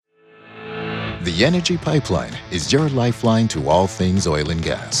The Energy Pipeline is your lifeline to all things oil and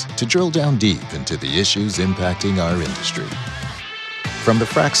gas to drill down deep into the issues impacting our industry. From the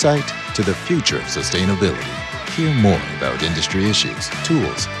frac site to the future of sustainability, hear more about industry issues,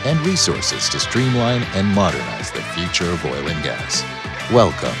 tools, and resources to streamline and modernize the future of oil and gas.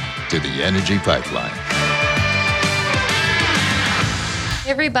 Welcome to the Energy Pipeline.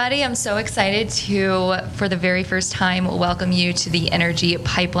 Hey everybody, I'm so excited to, for the very first time, welcome you to the Energy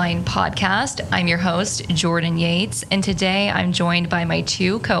Pipeline podcast. I'm your host, Jordan Yates, and today I'm joined by my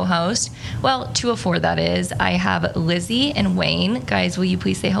two co-hosts. Well, two of four, that is. I have Lizzie and Wayne. Guys, will you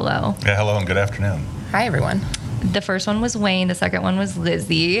please say hello? Yeah, hello and good afternoon. Hi, everyone. The first one was Wayne. The second one was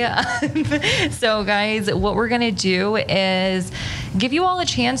Lizzie. So, guys, what we're going to do is give you all a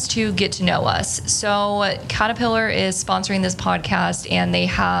chance to get to know us. So, Caterpillar is sponsoring this podcast, and they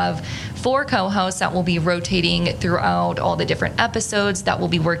have 4 co-hosts that will be rotating throughout all the different episodes that will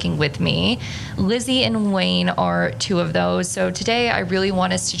be working with me. Lizzie and Wayne are 2 of those. So today I really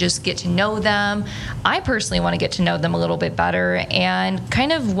want us to just get to know them. I personally want to get to know them a little bit better and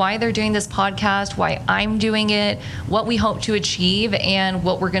kind of why they're doing this podcast, why I'm doing it, what we hope to achieve, and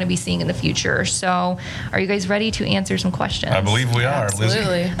what we're going to be seeing in the future. So are you guys ready to answer some questions? I believe we are,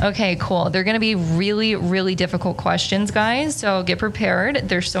 Absolutely. Lizzie. Okay, cool. They're going to be really, really difficult questions, guys. So get prepared.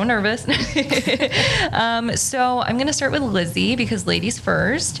 They're so nervous. So I'm going to start with Lizzie because ladies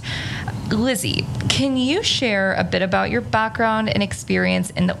first. Lizzie, can you share a bit about your background and experience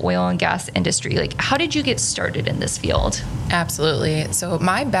in the oil and gas industry? Like, how did you get started in this field? Absolutely. So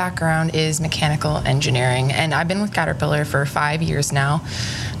my background is mechanical engineering, and I've been with Caterpillar for 5 years now.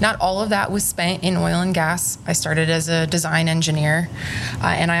 Not all of that was spent in oil and gas. I started as a design engineer,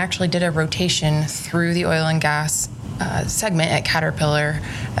 and I actually did a rotation through the oil and gas segment at Caterpillar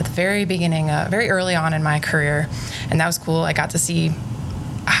at the very beginning, very early on in my career. And that was cool. I got to see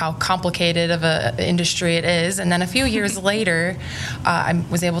how complicated of an industry it is. And then a few years later, I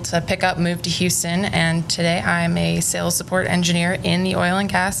was able to move to Houston, and today I'm a sales support engineer in the oil and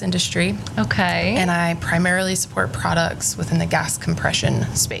gas industry. Okay. And I primarily support products within the gas compression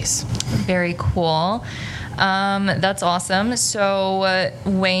space. Very cool. That's awesome. So,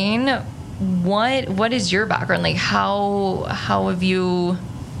 Wayne, what is your background? Like, how have you...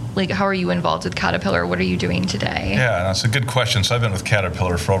 Like, how are you involved with Caterpillar? What are you doing today? Yeah, that's a good question. So I've been with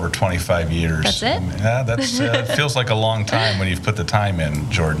Caterpillar for over 25 years. That's it? Yeah, it feels like a long time when you've put the time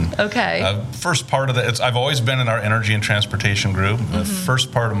in, Jordan. Okay. First part of that, I've always been in our energy and transportation group. Mm-hmm. The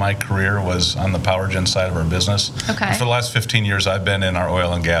first part of my career was on the power gen side of our business. Okay. And for the last 15 years, I've been in our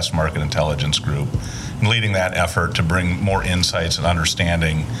oil and gas market intelligence group, and leading that effort to bring more insights and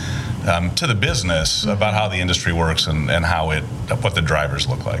understanding to the business about how the industry works and what the drivers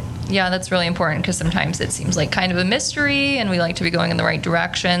look like. Yeah, that's really important because sometimes it seems like kind of a mystery and we like to be going in the right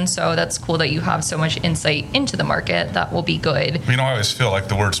direction. So that's cool that you have so much insight into the market. That will be good. You know, I always feel like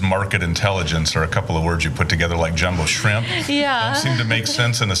the words market intelligence are a couple of words you put together like jumbo shrimp. Yeah. Don't seem to make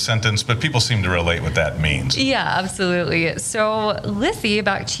sense in a sentence, but people seem to relate what that means. Yeah, absolutely. So, Lizzie,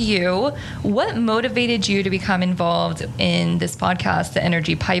 back to you. What motivated you to become involved in this podcast, the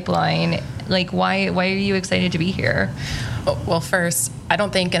Energy Pipeline? Like, why are you excited to be here? Well, first, I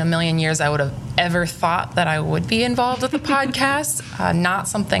don't think in a million years I would have ever thought that I would be involved with the podcast. Not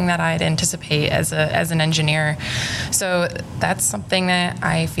something that I'd anticipate as an engineer. So that's something that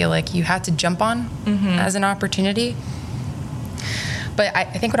I feel like you had to jump on as an opportunity. But I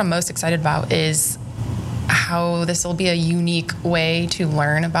think what I'm most excited about is how this will be a unique way to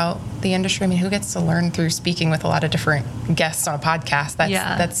learn about the industry. I mean, who gets to learn through speaking with a lot of different guests on a podcast?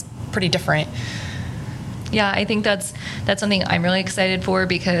 That's pretty different. Yeah, I think that's something I'm really excited for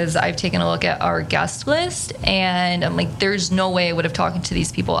because I've taken a look at our guest list and I'm like, there's no way I would have talked to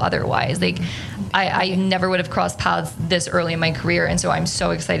these people otherwise. Like, I never would have crossed paths this early in my career, and so I'm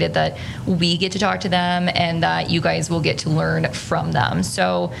so excited that we get to talk to them and that you guys will get to learn from them.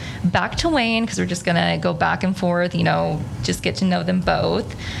 So back to Wayne, because we're just gonna go back and forth, just get to know them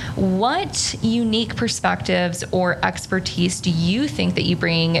both. What unique perspectives or expertise do you think that you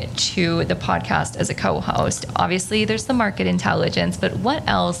bring to the podcast as a co-host? Obviously, there's the market intelligence, but what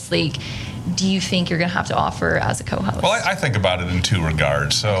else, do you think you're going to have to offer as a co-host? Well, I think about it in 2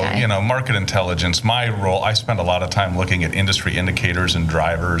 regards. So, Okay. Market intelligence, my role, I spend a lot of time looking at industry indicators and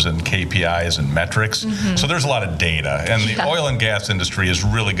drivers and KPIs and metrics. Mm-hmm. So there's a lot of data. And the oil and gas industry is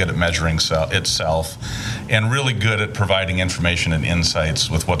really good at measuring itself and really good at providing information and insights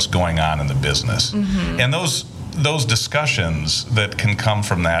with what's going on in the business. Mm-hmm. And those discussions that can come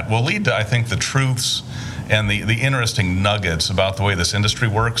from that will lead to, I think, the truths and the interesting nuggets about the way this industry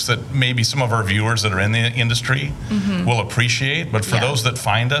works that maybe some of our viewers that are in the industry will appreciate. But for those that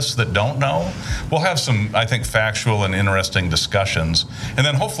find us that don't know, we'll have some, I think, factual and interesting discussions. And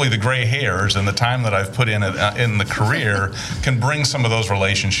then hopefully the gray hairs and the time that I've put in the career can bring some of those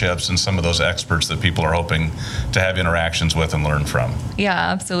relationships and some of those experts that people are hoping to have interactions with and learn from.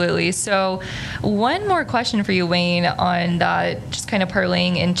 Yeah, absolutely. So one more question for you, Wayne, on that, just kind of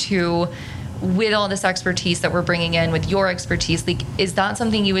parlaying into with all this expertise that we're bringing in, with your expertise, like, is that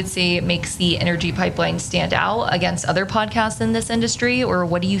something you would say makes the Energy Pipeline stand out against other podcasts in this industry, or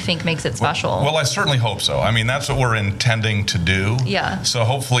what do you think makes it special? Well, I certainly hope so. I mean, that's what we're intending to do. Yeah. So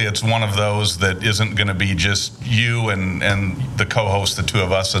hopefully it's one of those that isn't going to be just you and the co-host, the two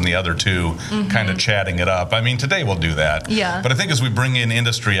of us and the other two kind of chatting it up. I mean, today we'll do that. Yeah. But I think as we bring in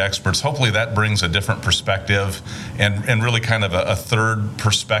industry experts, hopefully that brings a different perspective and really kind of a third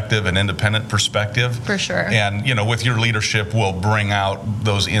perspective, an independent perspective. For sure. And, you know, with your leadership, we'll bring out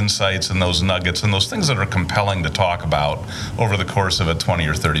those insights and those nuggets and those things that are compelling to talk about over the course of a 20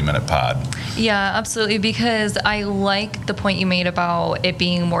 or 30 minute pod. Yeah, absolutely. Because I like the point you made about it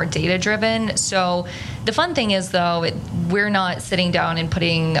being more data driven. So the fun thing is, though, we're not sitting down and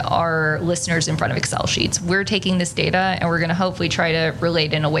putting our listeners in front of Excel sheets. We're taking this data and we're going to hopefully try to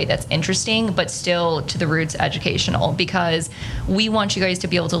relate in a way that's interesting, but still to the roots educational, because we want you guys to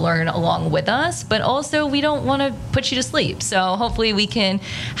be able to learn along with us, but also we don't want to put you to sleep. So hopefully we can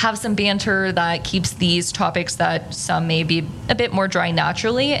have some banter that keeps these topics that some may be a bit more dry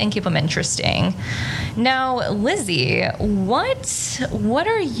naturally and keep them interesting. Now, Lizzie, what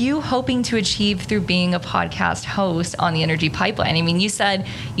are you hoping to achieve through being a podcast host on the Energy Pipeline? I mean, you said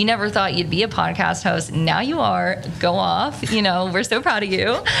you never thought you'd be a podcast host. Now you are. Go off. You know, we're so proud of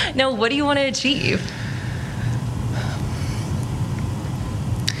you. Now, what do you want to achieve?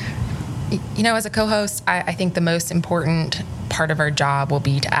 You know, as a co-host, I think the most important part of our job will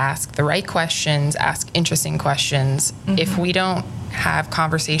be to ask the right questions, ask interesting questions. If we don't have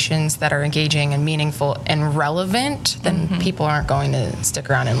conversations that are engaging and meaningful and relevant, then people aren't going to stick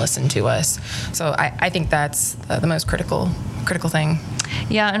around and listen to us. So I think that's the most critical thing.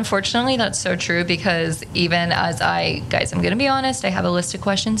 Yeah, unfortunately, that's so true, because even as guys, I'm going to be honest, I have a list of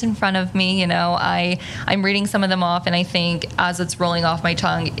questions in front of me. You know, I'm reading some of them off, and I think as it's rolling off my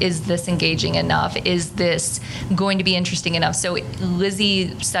tongue, is this engaging enough? Is this going to be interesting enough? So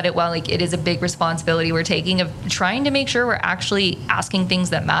Lizzie said it well, like, it is a big responsibility we're taking of trying to make sure we're actually asking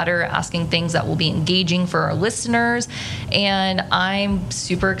things that matter, asking things that will be engaging for our listeners. And I'm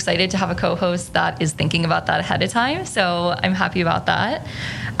super excited to have a co-host that is thinking about that ahead of time. So I'm happy about that.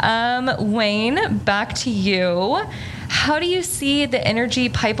 Wayne, back to you. How do you see the Energy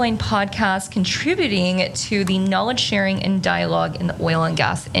Pipeline podcast contributing to the knowledge sharing and dialogue in the oil and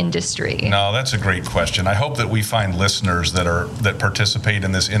gas industry? No, that's a great question. I hope that we find listeners that participate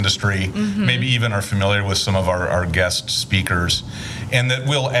in this industry, maybe even are familiar with some of our guest speakers, and that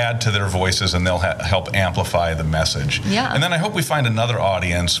we'll add to their voices and they'll help amplify the message. Yeah. And then I hope we find another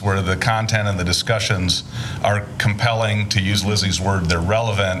audience where the content and the discussions are compelling, to use Lizzie's word, they're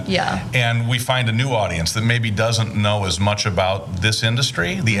relevant. Yeah. And we find a new audience that maybe doesn't know as much about this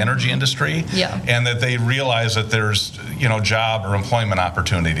industry, the energy industry, and that they realize that there's, you know, job or employment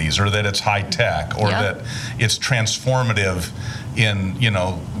opportunities, or that it's high tech, or that it's transformative in, you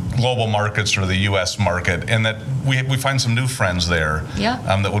know, global markets or the U.S. market, and that we find some new friends there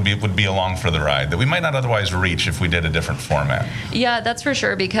that would be along for the ride that we might not otherwise reach if we did a different format. Yeah, that's for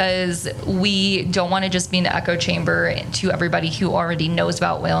sure, because we don't want to just be an echo chamber to everybody who already knows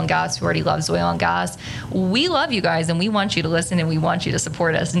about oil and gas, who already loves oil and gas. We love you guys and we want you to listen and we want you to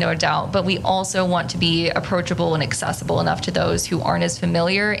support us, no doubt, but we also want to be approachable and accessible enough to those who aren't as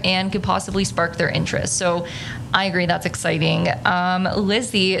familiar and could possibly spark their interest. So I agree, that's exciting.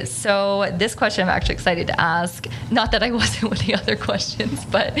 Lizzie, so this question I'm actually excited to ask, not that I wasn't with the other questions,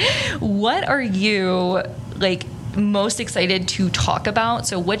 but what are you most excited to talk about?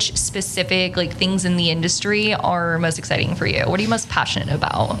 So which specific things in the industry are most exciting for you? What are you most passionate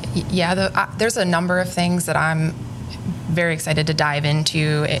about? Yeah, there's a number of things that I'm very excited to dive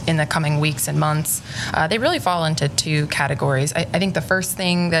into in the coming weeks and months. They really fall into two categories. I think the first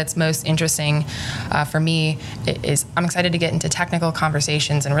thing that's most interesting for me is I'm excited to get into technical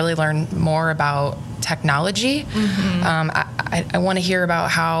conversations and really learn more about technology. I want to hear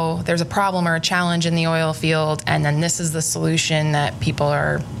about how there's a problem or a challenge in the oil field, and then this is the solution that people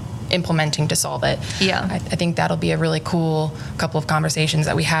are implementing to solve it. Yeah. I think that'll be a really cool couple of conversations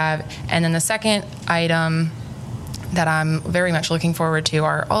that we have. And then the second item that I'm very much looking forward to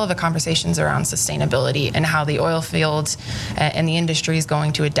are all of the conversations around sustainability and how the oil field and the industry is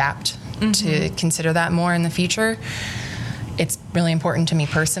going to adapt to consider that more in the future. It's really important to me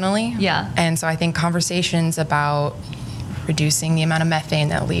personally. Yeah. And so I think conversations about reducing the amount of methane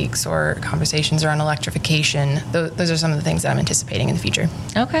that leaks, or conversations around electrification, those are some of the things that I'm anticipating in the future.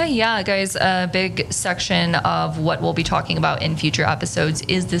 Okay, yeah, guys, a big section of what we'll be talking about in future episodes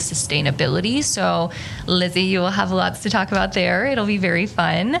is the sustainability. So, Lizzie, you will have lots to talk about there. It'll be very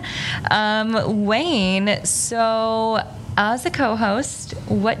fun. Wayne, so as a co-host,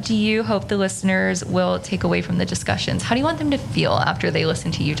 what do you hope the listeners will take away from the discussions? How do you want them to feel after they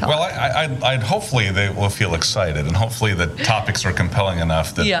listen to you talk? Well, I'd hopefully they will feel excited, and hopefully the topics are compelling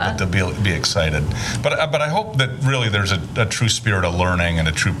enough that they'll be excited. But I hope that really there's a true spirit of learning and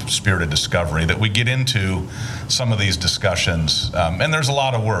a true spirit of discovery, that we get into some of these discussions. And there's a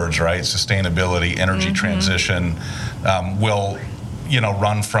lot of words, right? Sustainability, energy transition will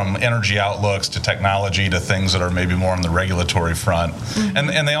run from energy outlooks to technology to things that are maybe more on the regulatory front.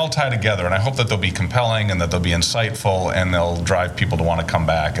 And they all tie together. And I hope that they'll be compelling and that they'll be insightful, and they'll drive people to want to come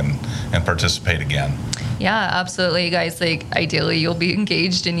back and participate again. Yeah, absolutely, guys. Like, ideally, you'll be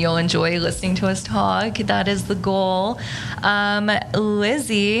engaged and you'll enjoy listening to us talk. That is the goal.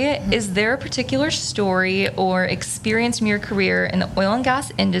 Lizzie, is there a particular story or experience from your career in the oil and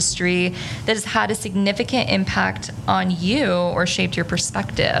gas industry that has had a significant impact on you or shaped your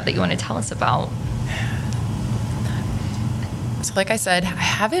perspective that you want to tell us about? So like I said, I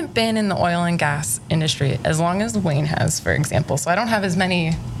haven't been in the oil and gas industry as long as Wayne has, for example. So I don't have as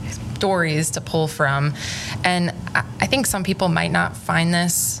many stories to pull from. And I think some people might not find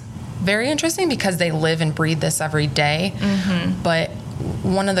this very interesting because they live and breathe this every day. But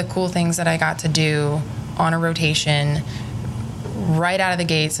one of the cool things that I got to do on a rotation right out of the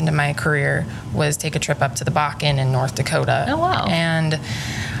gates into my career was take a trip up to the Bakken in North Dakota. Oh, wow. And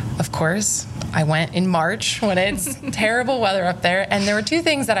of course, I went in March when it's terrible weather up there. And there were two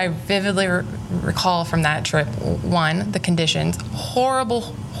things that I vividly recall from that trip. One, the conditions,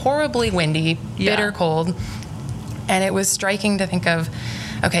 horribly windy, bitter cold. And it was striking to think of,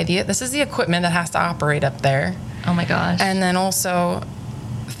 okay, this is the equipment that has to operate up there. Oh my gosh. And then also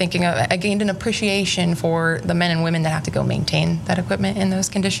thinking of, I gained an appreciation for the men and women that have to go maintain that equipment in those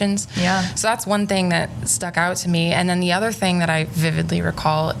conditions. Yeah. So that's one thing that stuck out to me. And then the other thing that I vividly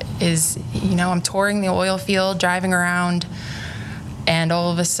recall is, I'm touring the oil field, driving around, and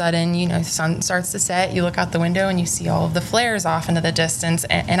all of a sudden, the sun starts to set, you look out the window and you see all of the flares off into the distance.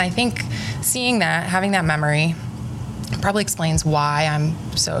 And I think seeing that, having that memory, probably explains why I'm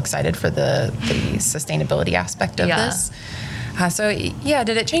so excited for the sustainability aspect of this.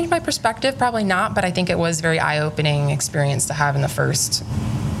 Did it change my perspective? Probably not, but I think it was a very eye-opening experience to have in the first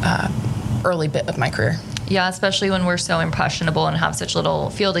early bit of my career. Yeah, especially when we're so impressionable and have such little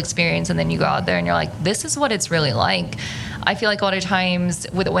field experience, and then you go out there and you're like, this is what it's really like. I feel like a lot of times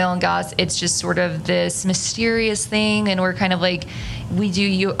with oil and gas, it's just sort of this mysterious thing, and we're kind of like, we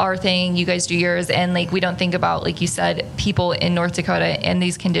do our thing, you guys do yours, and like we don't think about, like you said, people in North Dakota in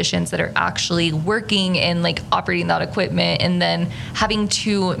these conditions that are actually working and like operating that equipment, and then having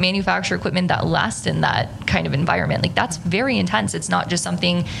to manufacture equipment that lasts in that kind of environment. Like, that's very intense. It's not just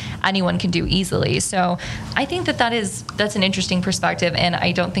something anyone can do easily. So I think that's an interesting perspective, and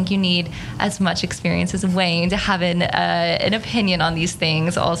I don't think you need as much experience as Wayne to have an opinion on these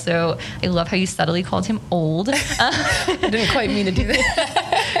things. Also, I love how you subtly called him old. I didn't quite mean to do that.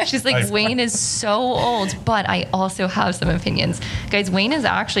 She's like, Wayne is so old, but I also have some opinions. Guys, Wayne is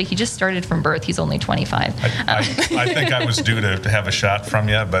actually, he just started from birth. He's only 25. I think I was due to have a shot from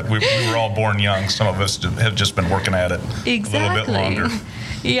you, but we were all born young. Some of us have just been working at it a little bit longer.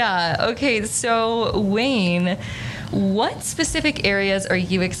 Yeah. Okay. So, Wayne, what specific areas are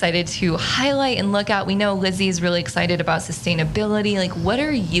you excited to highlight and look at? We know Lizzie is really excited about sustainability. Like, what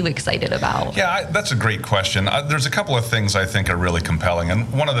are you excited about? Yeah, that's a great question. There's a couple of things I think are really compelling.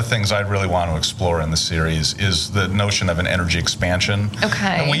 And one of the things I really want to explore in the series is the notion of an energy expansion.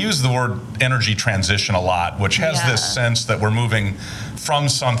 Okay. And we use the word energy transition a lot, which has this sense that we're moving from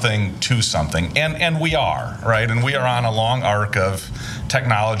something to something. And we are, right? And we are on a long arc of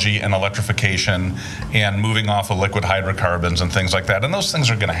technology and electrification and moving off of liquid hydrocarbons and things like that. And those things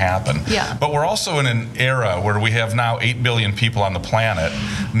are going to happen. Yeah. But we're also in an era where we have now 8 billion people on the planet,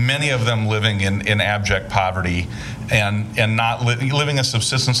 many of them living in abject poverty and not living a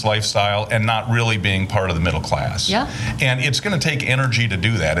subsistence lifestyle and not really being part of the middle class. Yeah. And it's going to take energy to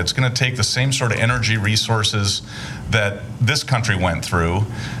do that. It's going to take the same sort of energy resources that this country went through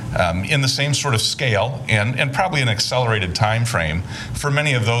in the same sort of scale and probably an accelerated time frame for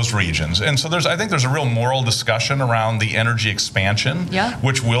many of those regions. And so I think there's a real moral discussion around the energy expansion,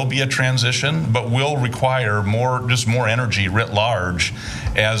 which will be a transition, but will require more energy writ large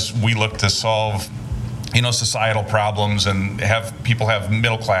as we look to solve societal problems and have people have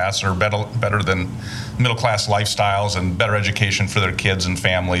middle class or better than middle class lifestyles and better education for their kids and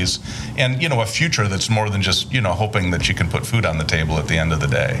families, and a future that's more than just hoping that you can put food on the table at the end of the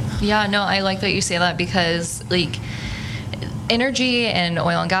day. Yeah, no, I like that you say that, because energy and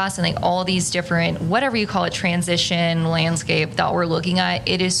oil and gas and all these different, whatever you call it, transition landscape that we're looking at,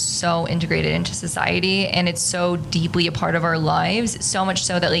 it is so integrated into society, and it's so deeply a part of our lives, so much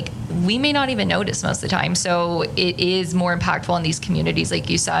so that we may not even notice most of the time. So it is more impactful in these communities, like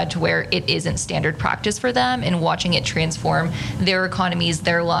you said, to where it isn't standard practice for them, and watching it transform their economies,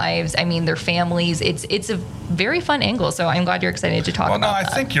 their lives, their families. It's a very fun angle. So I'm glad you're excited to talk about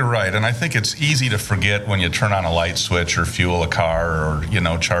that. I think you're right. And I think it's easy to forget when you turn on a light switch or fuel a car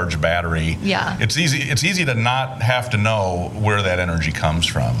or, charge a battery. Yeah. It's easy to not have to know where that energy comes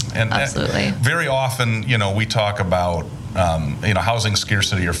from. And absolutely. Very often, we talk about housing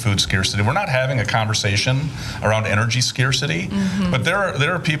scarcity or food scarcity. We're not having a conversation around energy scarcity, but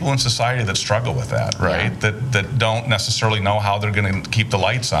there are people in society that struggle with that, right? Yeah. That don't necessarily know how they're going to keep the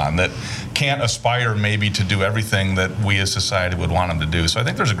lights on, that can't aspire maybe to do everything that we as society would want them to do. So I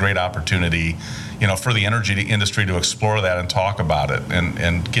think there's a great opportunity, for the energy industry to explore that and talk about it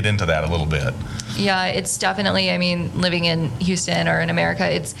and get into that a little bit. Yeah, it's definitely, living in Houston or in America,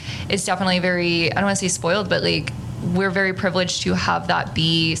 it's definitely very, I don't want to say spoiled, but we're very privileged to have that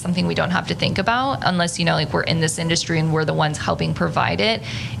be something we don't have to think about unless, we're in this industry and we're the ones helping provide it.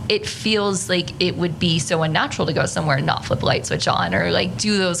 It feels like it would be so unnatural to go somewhere and not flip a light switch on or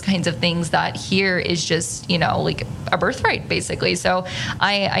do those kinds of things that here is just, a birthright basically. So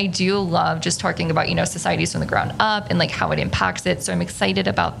I do love just talking about, societies from the ground up and how it impacts it. So I'm excited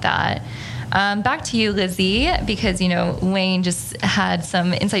about that. Back to you, Lizzie, because, Wayne just had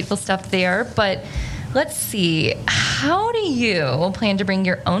some insightful stuff there, but let's see, how do you plan to bring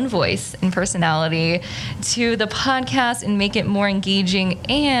your own voice and personality to the podcast and make it more engaging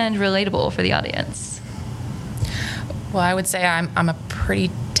and relatable for the audience? Well, I would say I'm a pretty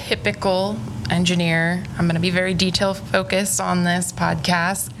typical engineer. I'm going to be very detail focused on this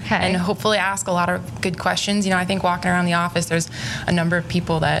podcast and hopefully ask a lot of good questions. I think walking around the office, there's a number of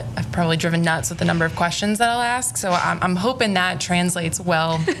people that have probably driven nuts with the number of questions that I'll ask. So I'm hoping that translates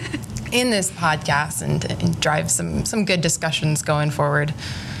well in this podcast and drive some good discussions going forward.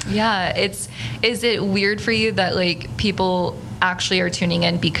 Yeah, is it weird for you that people actually are tuning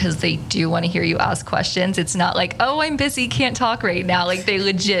in because they do want to hear you ask questions? It's not oh, I'm busy, can't talk right now. They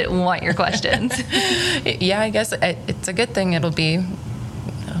legit want your questions. Yeah, I guess it's a good thing. It'll be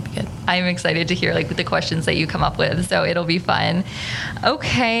good. I'm excited to hear the questions that you come up with, so it'll be fun.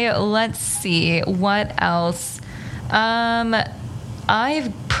 Okay, let's see what else.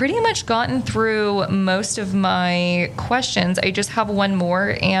 I've pretty much gotten through most of my questions. I just have one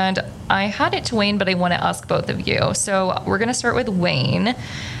more, and I had it to Wayne, but I want to ask both of you. So we're going to start with Wayne.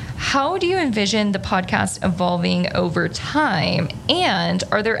 How do you envision the podcast evolving over time? And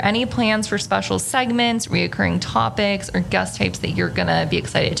are there any plans for special segments, reoccurring topics, or guest types that you're going to be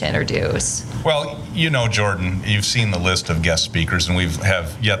excited to introduce? Well, Jordan, you've seen the list of guest speakers, and we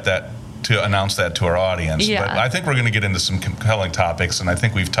have yet to announce that to our audience. Yeah. But I think we're going to get into some compelling topics, and I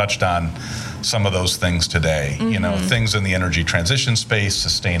think we've touched on some of those things today. Things in the energy transition space,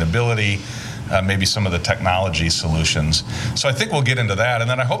 sustainability, maybe some of the technology solutions. So I think we'll get into that, and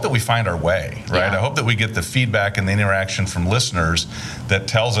then I hope that we find our way, right? Yeah. I hope that we get the feedback and the interaction from listeners that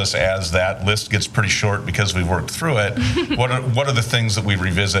tells us, as that list gets pretty short because we've worked through it, what are the things that we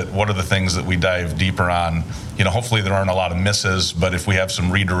revisit? What are the things that we dive deeper on? Hopefully there aren't a lot of misses, but if we have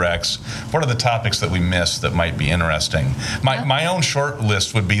some redirects, what are the topics that we missed that might be interesting? My own short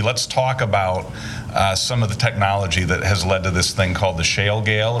list would be, let's talk about some of the technology that has led to this thing called the shale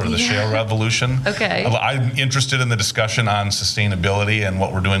gale or the shale revolution. Okay. I'm interested in the discussion on sustainability and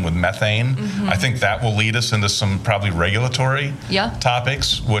what we're doing with methane. I think that will lead us into some probably regulatory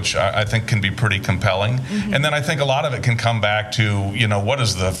topics, which I think can be pretty compelling. And then I think a lot of it can come back to, what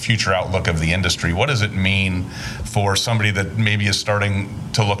is the future outlook of the industry? What does it mean for somebody that maybe is starting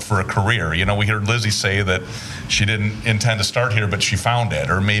to look for a career? We heard Lizzie say that she didn't intend to start here, but she found it,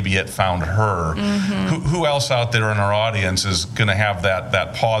 or maybe it found her. Who else out there in our audience is going to have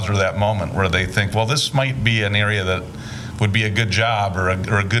that pause or that moment where they think, well, this might be an area that would be a good job or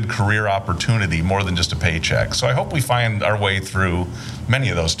a good career opportunity more than just a paycheck? So I hope we find our way through many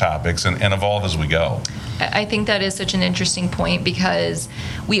of those topics and evolve as we go. I think that is such an interesting point because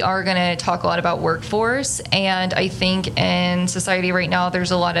we are going to talk a lot about workforce, and I think in society right now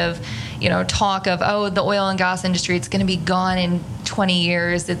there's a lot of, talk of, oh, the oil and gas industry, it's going to be gone in 20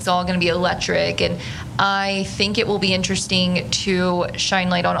 years, it's all going to be electric. And I think it will be interesting to shine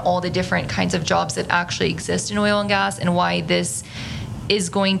light on all the different kinds of jobs that actually exist in oil and gas and why this is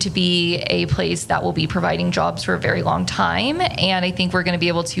going to be a place that will be providing jobs for a very long time. And I think we're going to be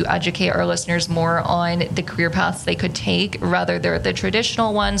able to educate our listeners more on the career paths they could take, rather they're the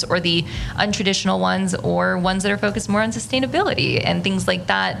traditional ones or the untraditional ones, or ones that are focused more on sustainability and things like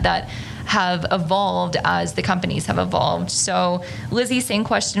that have evolved as the companies have evolved. So Lizzie, same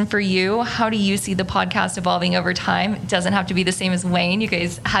question for you. How do you see the podcast evolving over time? It doesn't have to be the same as Wayne. You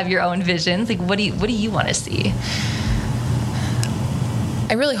guys have your own visions. Like, what do you want to see?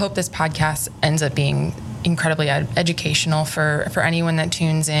 I really hope this podcast ends up being incredibly educational for anyone that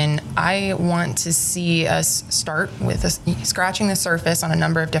tunes in. I want to see us start with scratching the surface on a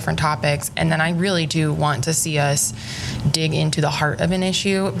number of different topics, and then I really do want to see us dig into the heart of an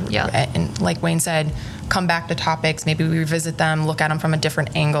issue. Yeah. And like Wayne said, come back to topics, maybe we revisit them, look at them from a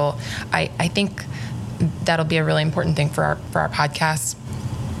different angle. I think that'll be a really important thing for our podcast.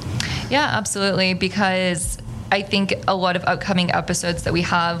 Yeah, absolutely, because I think a lot of upcoming episodes that we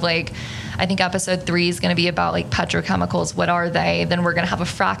have, like, I think episode 3 is going to be about like petrochemicals. What are they? Then we're going to have a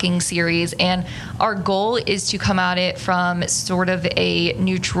fracking series. And our goal is to come at it from sort of a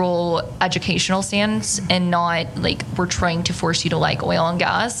neutral educational stance and not like we're trying to force you to like oil and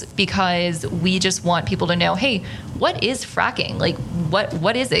gas, because we just want people to know, hey, what is fracking? Like,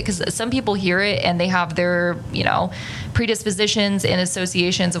 what is it? Because some people hear it and they have their, predispositions and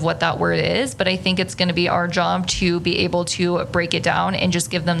associations of what that word is. But I think it's going to be our job to be able to break it down and just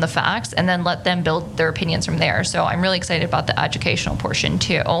give them the facts and then let them build their opinions from there. So I'm really excited about the educational portion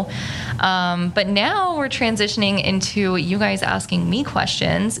too. But now we're transitioning into you guys asking me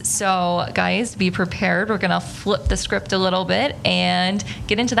questions. So guys, be prepared. We're going to flip the script a little bit and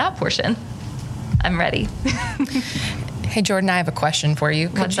get into that portion. I'm ready. Hey, Jordan, I have a question for you.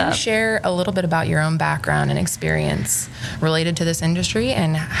 Could you share a little bit about your own background and experience related to this industry,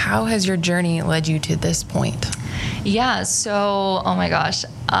 and how has your journey led you to this point? Yeah, so, oh my gosh,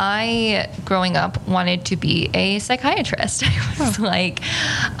 I, growing up, wanted to be a psychiatrist. I was like,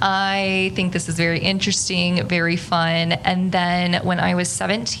 I think this is very interesting, very fun. And then when I was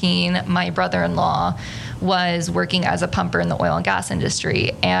 17, my brother-in-law was working as a pumper in the oil and gas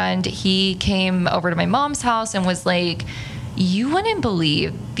industry. And he came over to my mom's house and was like, you wouldn't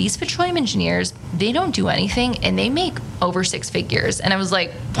believe these petroleum engineers, they don't do anything and they make over 6 figures. And I was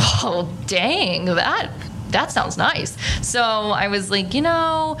like, oh, dang, that sounds nice. So I was like,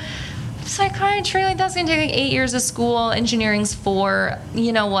 psychiatry, like that's gonna take like 8 years of school, engineering's 4.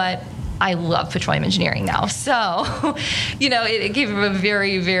 You know what? I love petroleum engineering now. So, it gave him a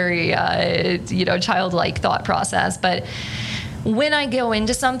very, very, childlike thought process. But when I go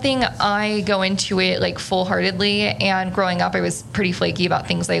into something, I go into it like full-heartedly. And growing up, I was pretty flaky about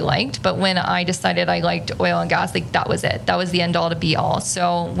things I liked. But when I decided I liked oil and gas, like that was it. That was the end all to be all.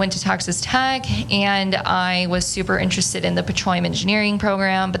 So went to Texas Tech, and I was super interested in the petroleum engineering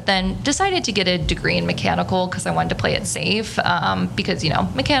program, but then decided to get a degree in mechanical because I wanted to play it safe, because,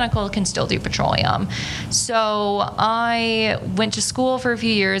 mechanical can still do petroleum. So I went to school for a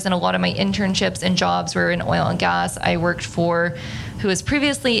few years, and a lot of my internships and jobs were in oil and gas. I worked for who was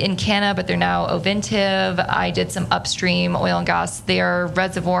previously in Canada, but they're now Ovintiv. I did some upstream oil and gas there,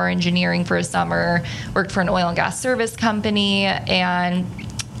 reservoir engineering for a summer, worked for an oil and gas service company, and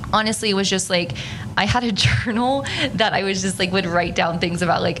honestly, it was just like, I had a journal that I was just like, would write down things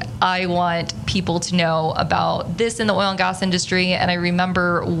about, like, I want people to know about this in the oil and gas industry. And I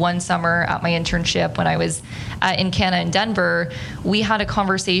remember one summer at my internship when I was in Canada in Denver, we had a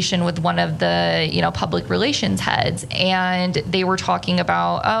conversation with one of the, public relations heads, and they were talking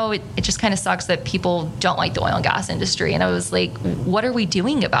about, it just kind of sucks that people don't like the oil and gas industry. And I was like, what are we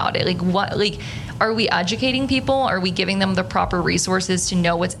doing about it? Are we educating people? Are we giving them the proper resources to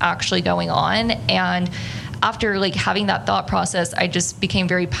know what's actually going on? And after having that thought process, I just became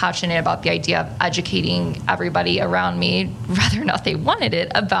very passionate about the idea of educating everybody around me, whether or not they wanted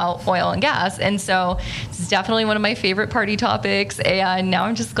it, about oil and gas. And so it's definitely one of my favorite party topics. And now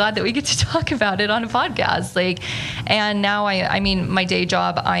I'm just glad that we get to talk about it on a podcast. And now my day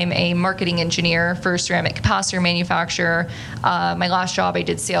job, I'm a marketing engineer for a ceramic capacitor manufacturer. My last job, I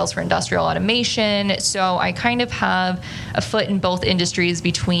did sales for industrial automation. So I kind of have a foot in both industries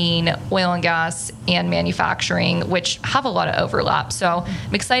between oil and gas and manufacturing. manufacturing, which have a lot of overlap. So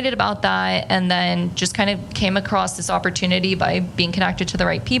I'm excited about that. And then just kind of came across this opportunity by being connected to the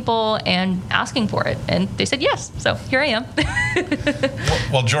right people and asking for it. And they said yes. So here I am.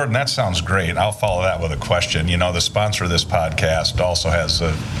 Well, Jordan, that sounds great. I'll follow that with a question. You know, the sponsor of this podcast also has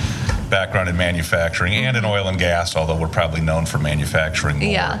a background in manufacturing and in oil and gas, although we're probably known for manufacturing more.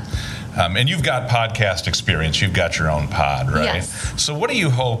 Yeah. And you've got podcast experience. You've got your own pod, right? Yes. So what do you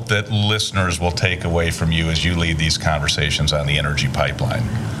hope that listeners will take away from you as you lead these conversations on the energy pipeline?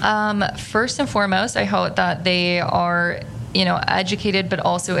 First and foremost, I hope that they are educated, but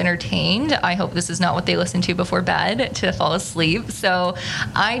also entertained. I hope this is not what they listen to before bed to fall asleep. So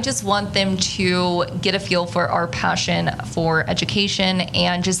I just want them to get a feel for our passion for education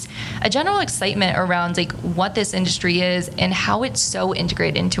and just a general excitement around like what this industry is and how it's so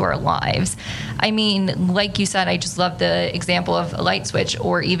integrated into our lives. I mean, like you said, I just love the example of a light switch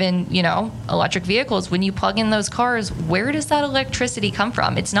or even, electric vehicles. When you plug in those cars, where does that electricity come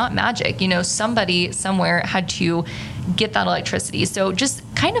from? It's not magic. Somebody somewhere had to get that electricity. So just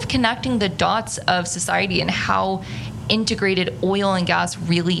kind of connecting the dots of society and how integrated oil and gas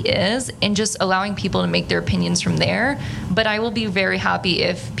really is and just allowing people to make their opinions from there. But I will be very happy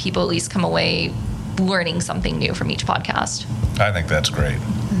if people at least come away learning something new from each podcast. I think that's great.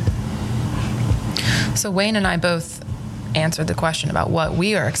 So Wayne and I both answered the question about what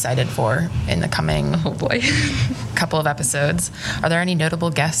we are excited for in the coming couple of episodes. Are there any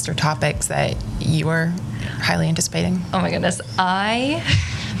notable guests or topics that you are highly anticipating? Oh my goodness. I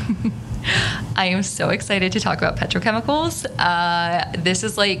am so excited to talk about petrochemicals. This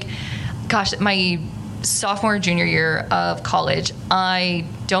is my sophomore, junior year of college. I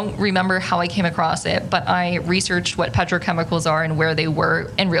don't remember how I came across it, but I researched what petrochemicals are and where they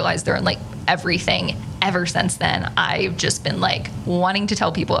were and realized they're in everything. Ever since then, I've just been wanting to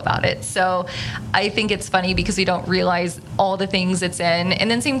tell people about it. So I think it's funny because we don't realize all the things it's in.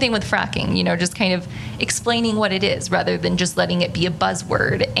 And then same thing with fracking, just kind of explaining what it is rather than just letting it be a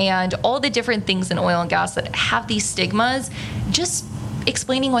buzzword. And all the different things in oil and gas that have these stigmas, just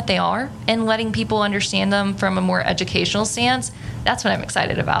explaining what they are and letting people understand them from a more educational stance. That's what I'm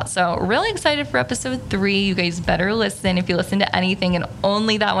excited about. So really excited for episode 3. You guys better listen. If you listen to anything and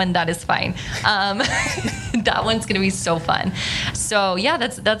only that one, that is fine. That one's going to be so fun. So yeah,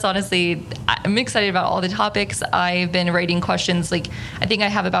 that's honestly, I'm excited about all the topics. I've been writing questions. I think I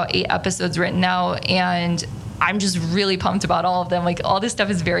have about 8 episodes written now, and I'm just really pumped about all of them. All this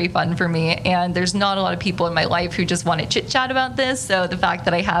stuff is very fun for me, and there's not a lot of people in my life who just want to chit chat about this. So the fact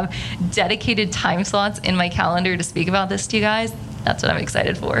that I have dedicated time slots in my calendar to speak about this to you guys, that's what I'm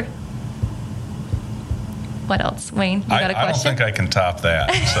excited for. What else, Wayne? You got a question? I don't think I can top that.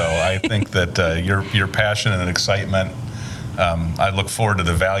 So I think that your passion and excitement, I look forward to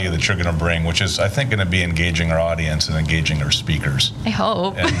the value that you're going to bring, which is, I think, going to be engaging our audience and engaging our speakers. I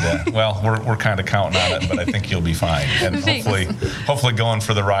hope. And we're kind of counting on it, but I think you'll be fine. And hopefully going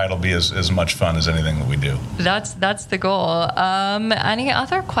for the ride will be as much fun as anything that we do. That's the goal. Any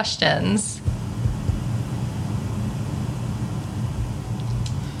other questions?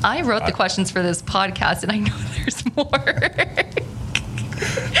 I wrote the questions for this podcast, and I know there's more.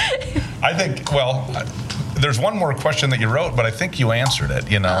 I think, there's one more question that you wrote, but I think you answered it,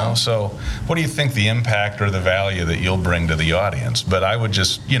 Oh. So what do you think the impact or the value that you'll bring to the audience? But I would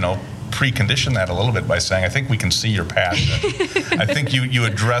just, precondition that a little bit by saying, I think we can see your passion. I think you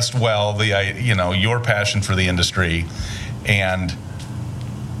addressed well your passion for the industry and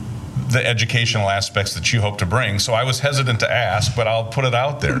the educational aspects that you hope to bring. So I was hesitant to ask, but I'll put it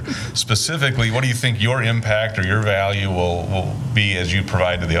out there. Specifically, what do you think your impact or your value will be as you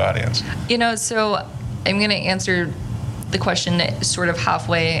provide to the audience? So I'm going to answer the question sort of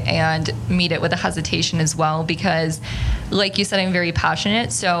halfway and meet it with a hesitation as well, because like you said, I'm very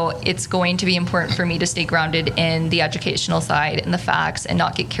passionate. So it's going to be important for me to stay grounded in the educational side and the facts and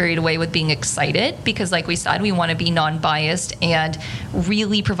not get carried away with being excited, because like we said, we want to be non-biased and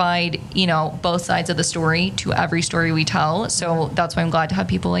really provide, both sides of the story to every story we tell. So that's why I'm glad to have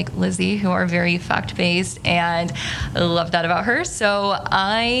people like Lizzie who are very fact-based, and I love that about her. So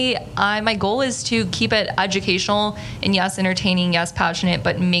my goal is to keep it educational and yes, entertaining, yes, passionate,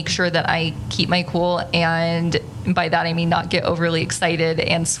 but make sure that I keep my cool, and by that I mean not get overly excited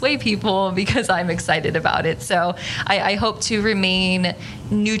and sway people because I'm excited about it. So I hope to remain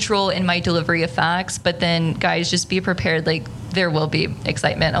neutral in my delivery of facts, but then guys, just be prepared, there will be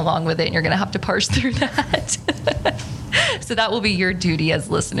excitement along with it, and you're gonna have to parse through that. So that will be your duty as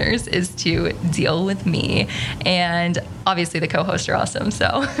listeners, is to deal with me, and obviously the co-hosts are awesome.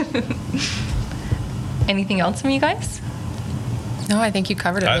 So anything else from you guys? No, I think you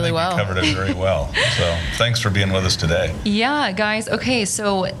covered it I really think well. you covered it very well. So thanks for being with us today. Yeah, guys. Okay,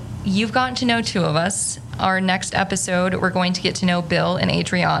 so you've gotten to know two of us. Our next episode, we're going to get to know Bill and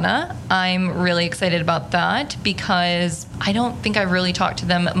Adriana. I'm really excited about that because I don't think I've really talked to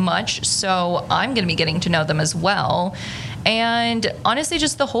them much, so I'm going to be getting to know them as well. And honestly,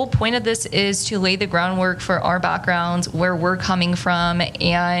 just the whole point of this is to lay the groundwork for our backgrounds, where we're coming from,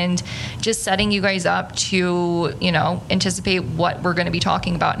 and just setting you guys up to, anticipate what we're going to be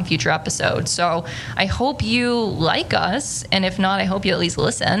talking about in future episodes. So I hope you like us, and if not, I hope you at least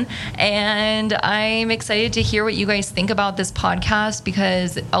listen. And I'm excited to hear what you guys think about this podcast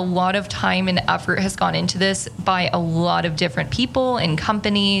because a lot of time and effort has gone into this by a lot of different people and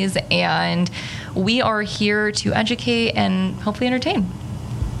companies, and we are here to educate and hopefully entertain.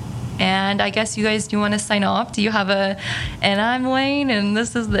 And I guess you guys do want to sign off. Do you have and I'm Wayne, and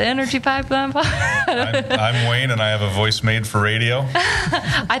this is the Energy Pipeline Podcast. I'm Wayne, and I have a voice made for radio.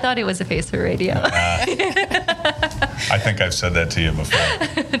 I thought it was a face for radio. I think I've said that to you before.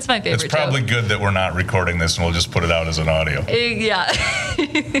 It's my favorite It's probably joke. good that we're not recording this, and we'll just put it out as an audio. Yeah.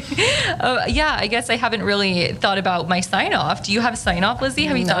 Yeah, I guess I haven't really thought about my sign-off. Do you have a sign-off, Lizzie?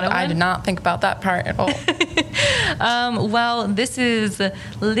 Have you thought of one? I did not think about that part at all. Well, this is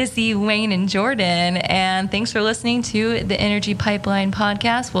Lizzie, Wayne, and Jordan, and thanks for listening to the Energy Pipeline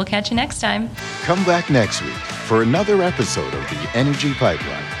Podcast. We'll catch you next time. Come back next week for another episode of The Energy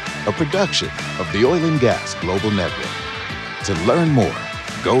Pipeline, a production of the Oil and Gas Global Network. To learn more,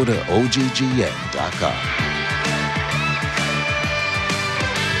 go to oggn.com.